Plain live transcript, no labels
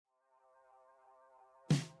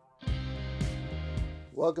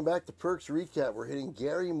Welcome back to Perks Recap. We're hitting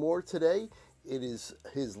Gary Moore today. It is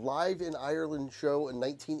his Live in Ireland show in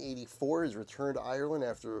 1984, his return to Ireland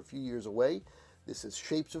after a few years away. This is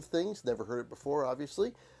Shapes of Things. Never heard it before,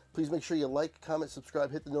 obviously. Please make sure you like, comment,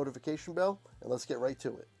 subscribe, hit the notification bell, and let's get right to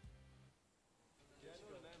it.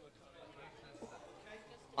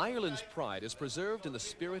 Ireland's pride is preserved in the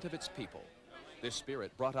spirit of its people. This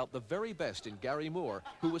spirit brought out the very best in Gary Moore,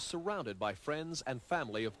 who was surrounded by friends and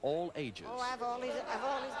family of all ages. Oh, I've got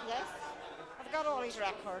all his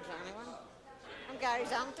records anyway. I'm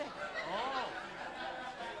Gary's auntie. Oh.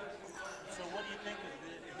 So what do you think of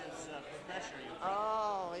his profession?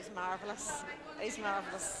 Oh, he's marvellous. He's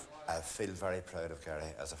marvellous. I feel very proud of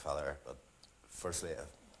Gary as a father, but firstly, I'm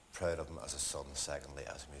proud of him as a son, secondly,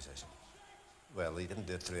 as a musician. Well, he didn't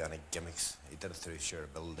do it through any gimmicks. He did it through sheer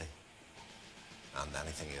ability. And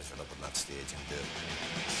anything he is right up on that stage, he can do it.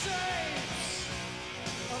 Shapes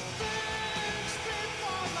of things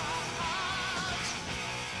before my eyes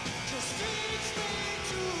just teach me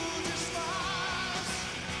to despise.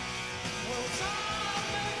 Will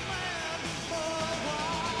time make man more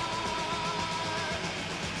wise?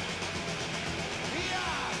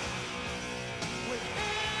 Yeah,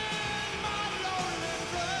 within my lonely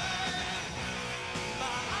brain,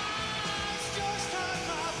 my eyes just hurt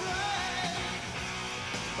my brain.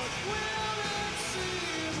 But will it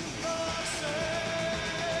seem the same?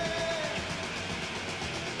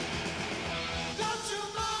 Come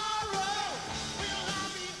tomorrow, will I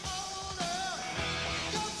be older?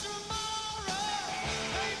 Come tomorrow,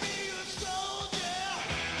 maybe you've told you.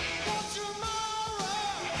 Come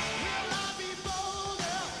tomorrow, will I be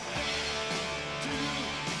bolder? Today.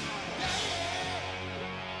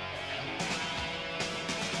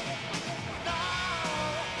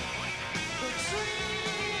 Now, the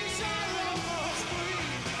trees are almost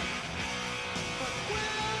green, but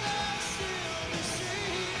will they still be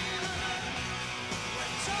seen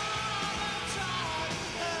when time and tide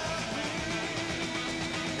have been?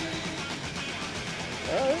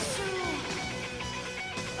 Soon,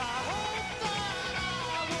 I hope that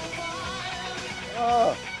I will find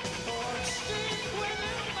or extinct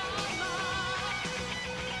within my mind,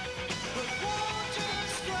 but won't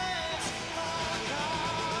disgrace my kind.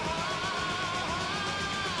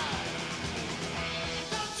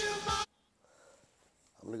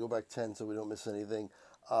 I'm going to go back 10 so we don't miss anything.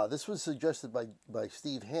 This was suggested by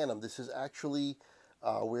Steve Hannum. This is actually,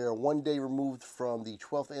 we're one day removed from the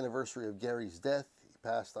 12th anniversary of Gary's death. He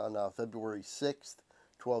passed on February 6th,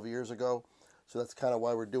 12 years ago. So that's kind of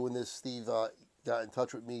why we're doing this. Steve got in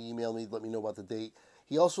touch with me, emailed me, let me know about the date.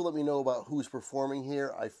 He also let me know about who's performing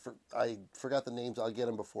here. I forgot the names. I'll get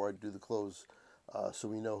them before I do the close so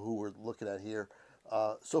we know who we're looking at here.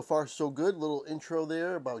 So far, so good. Little intro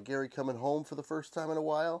there about Gary coming home for the first time in a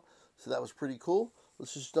while. So that was pretty cool.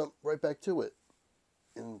 Let's just jump right back to it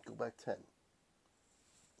and go back 10.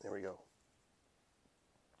 There we go.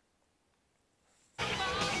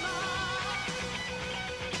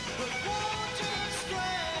 But won't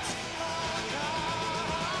disgrace my kind.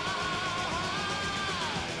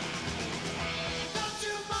 Come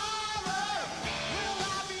tomorrow, will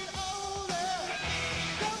I be older?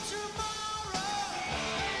 Come tomorrow,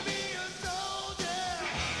 maybe you're older.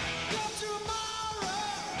 Come tomorrow,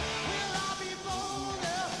 will I be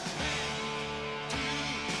bolder?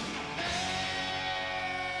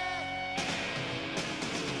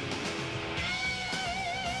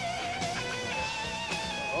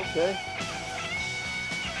 Okay.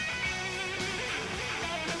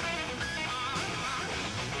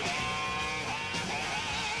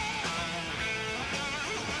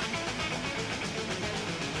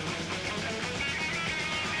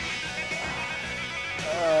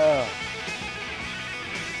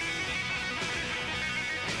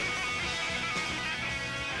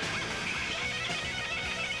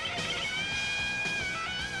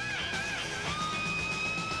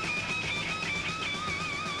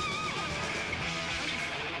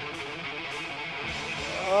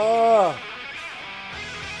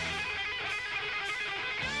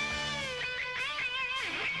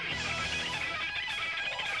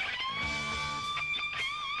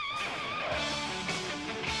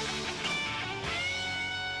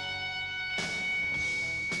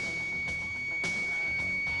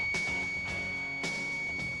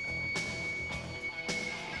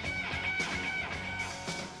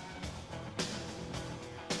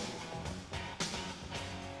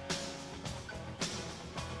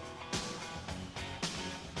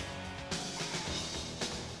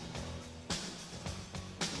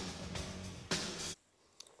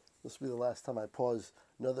 This will be the last time I pause.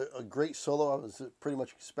 A great solo. I was pretty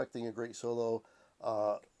much expecting a great solo.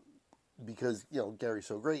 because, you know, Gary's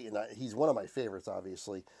so great, and he's one of my favorites,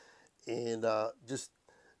 obviously. And just,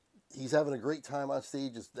 he's having a great time on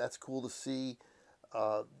stage. That's cool to see.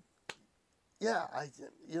 Yeah,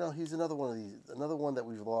 you know, he's another one that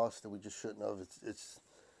we've lost that we just shouldn't have.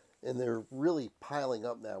 And they're really piling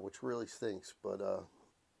up now, which really stinks. But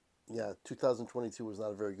yeah, 2022 was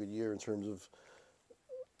not a very good year in terms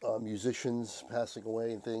of musicians passing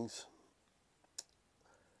away and things.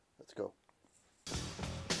 Let's go.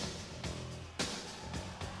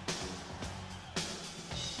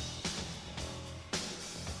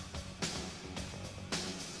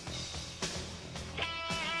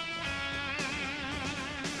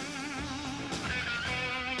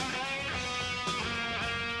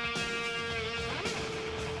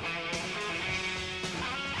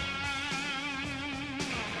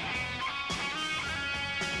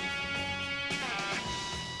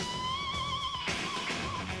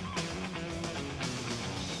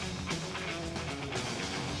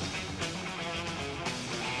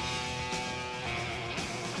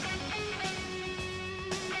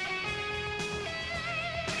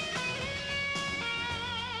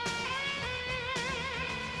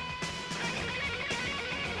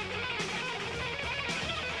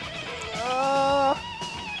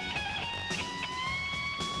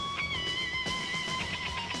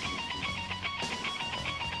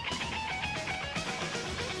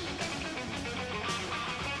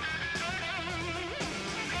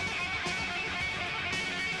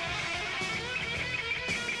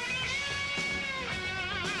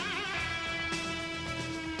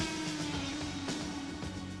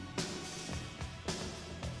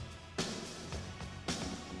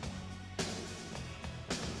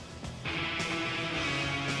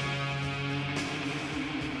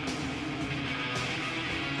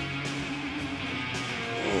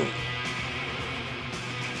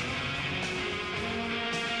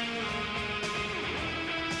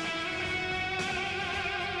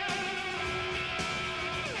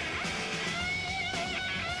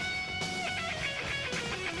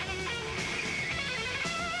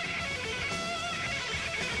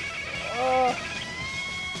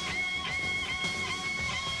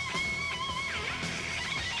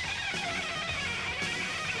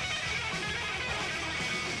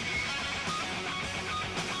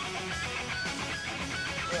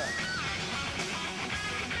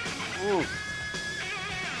 Ooh.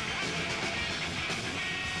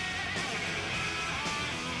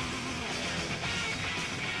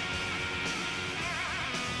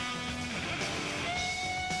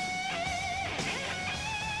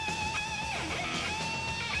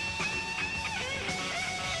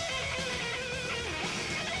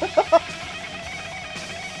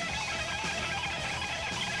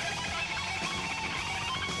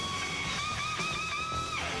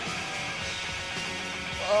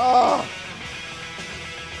 Oh.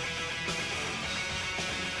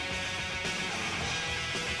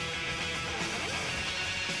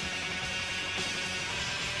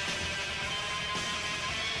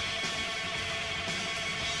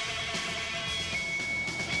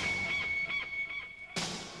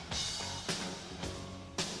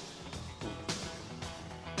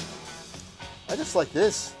 I just like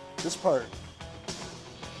this part.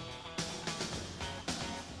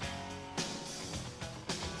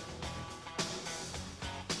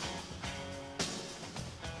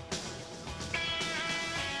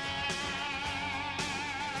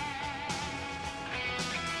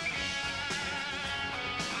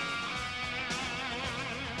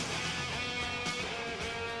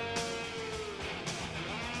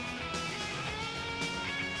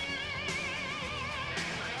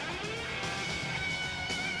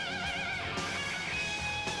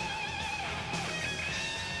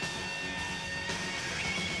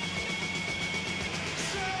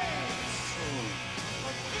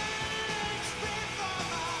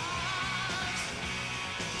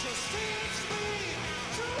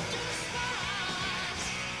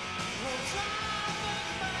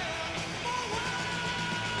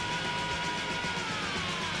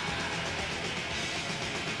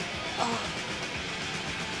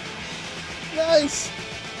 Nice.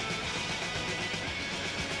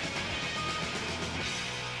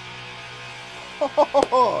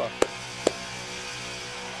 Oh.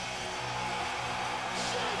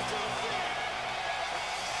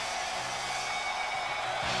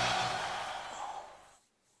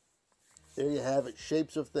 There you have it.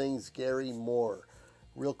 Shapes of Things, Gary Moore.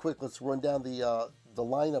 Real quick, let's run down the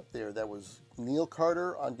lineup there. That was Neil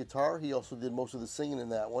Carter on guitar. He also did most of the singing in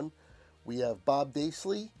that one. We have Bob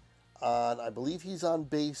Daisley on, I believe he's on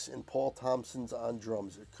bass, and Paul Thompson's on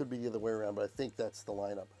drums. It could be the other way around, but I think that's the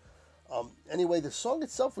lineup. Anyway, the song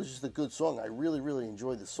itself was just a good song. I really, really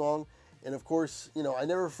enjoyed the song. And of course, you know, I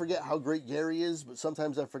never forget how great Gary is, but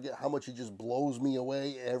sometimes I forget how much he just blows me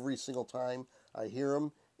away every single time I hear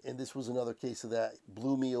him. And this was another case of that.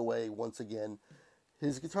 Blew me away once again.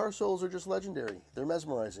 His guitar solos are just legendary. They're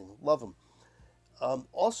mesmerizing. Love them.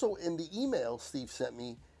 Also, in the email Steve sent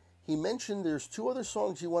me, he mentioned there's 2 other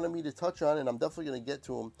songs he wanted me to touch on, and I'm definitely going to get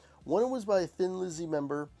to them. One was by a Thin Lizzy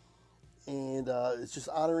member, and it's just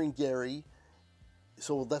honoring Gary.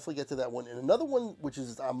 So we'll definitely get to that one. And another one, which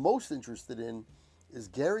is I'm most interested in, is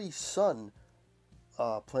Gary's son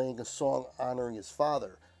playing a song honoring his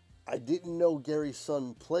father. I didn't know Gary's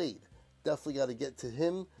son played. Definitely got to get to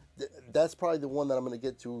him. That's probably the one that I'm going to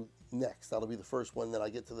get to next. That'll be the first one. Then I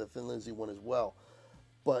get to the Thin Lizzy one as well.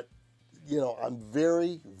 But, you know, I'm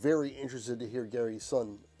very, very interested to hear Gary's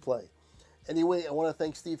son play. Anyway, I want to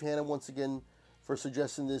thank Steve Hannum once again for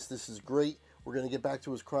suggesting this. This is great. We're going to get back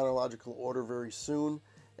to his chronological order very soon.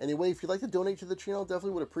 Anyway, if you'd like to donate to the channel,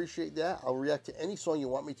 definitely would appreciate that. I'll react to any song you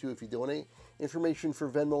want me to if you donate. Information for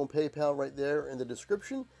Venmo and PayPal right there in the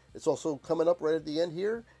description. It's also coming up right at the end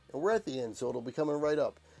here, and we're at the end, so it'll be coming right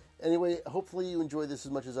up. Anyway, hopefully you enjoyed this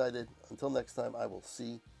as much as I did. Until next time, I will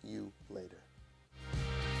see you later.